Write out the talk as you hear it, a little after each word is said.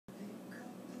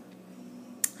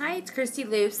Hi, it's Kristi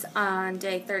Luse on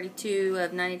day 32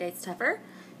 of 90 Days Tougher.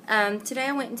 Today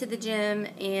I went into the gym,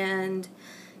 and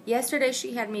yesterday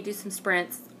she had me do some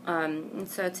sprints. And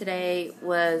so today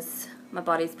my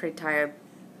body's pretty tired.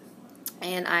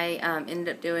 And I ended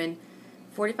up doing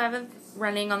 45 of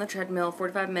running on the treadmill,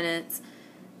 45 minutes.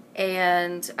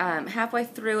 And halfway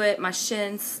through it, my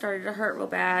shins started to hurt real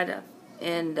bad.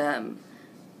 And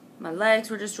my legs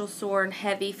were just real sore and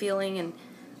heavy feeling, and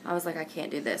I was like, I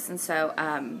can't do this. And so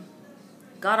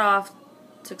got off,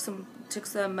 took some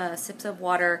sips of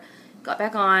water, got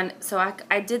back on. So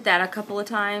I did that a couple of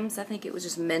times. I think it was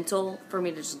just mental for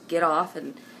me to just get off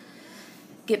and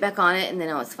get back on it, and then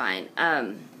I was fine.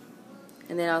 And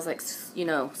then I was like,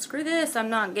 screw this. I'm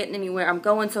not getting anywhere. I'm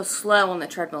going so slow on the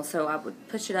treadmill. So I would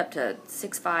push it up to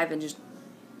 6.5 and just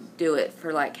do it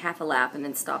for like half a lap and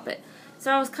then stop it.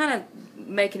 So I was kind of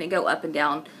making it go up and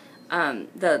down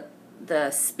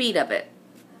the speed of it,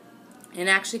 and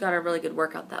actually got a really good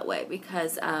workout that way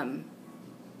because I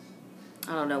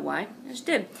don't know why, I just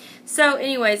did. So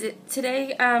anyways,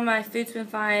 today my food's been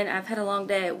fine. I've had a long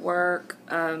day at work,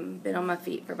 been on my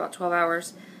feet for about 12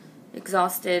 hours,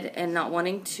 exhausted and not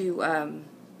wanting to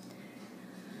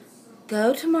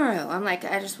go tomorrow. I'm like,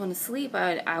 I just want to sleep.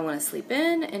 I want to sleep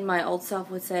in, and my old self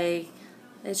would say,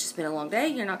 it's just been a long day,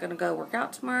 you're not going to go work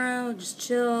out tomorrow, just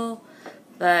chill.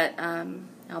 But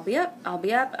I'll be up, I'll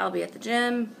be at the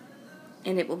gym,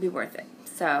 and it will be worth it.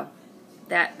 So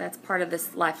that's part of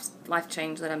this life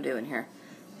change that I'm doing here.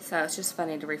 So it's just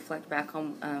funny to reflect back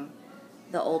on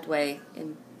the old way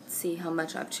and see how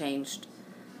much I've changed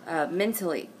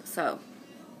mentally. So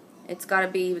it's got to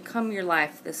become your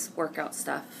life, this workout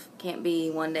stuff. Can't be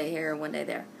one day here, one day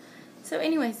there. So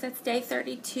anyways, that's day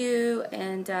 32,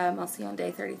 and I'll see you on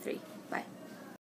day 33.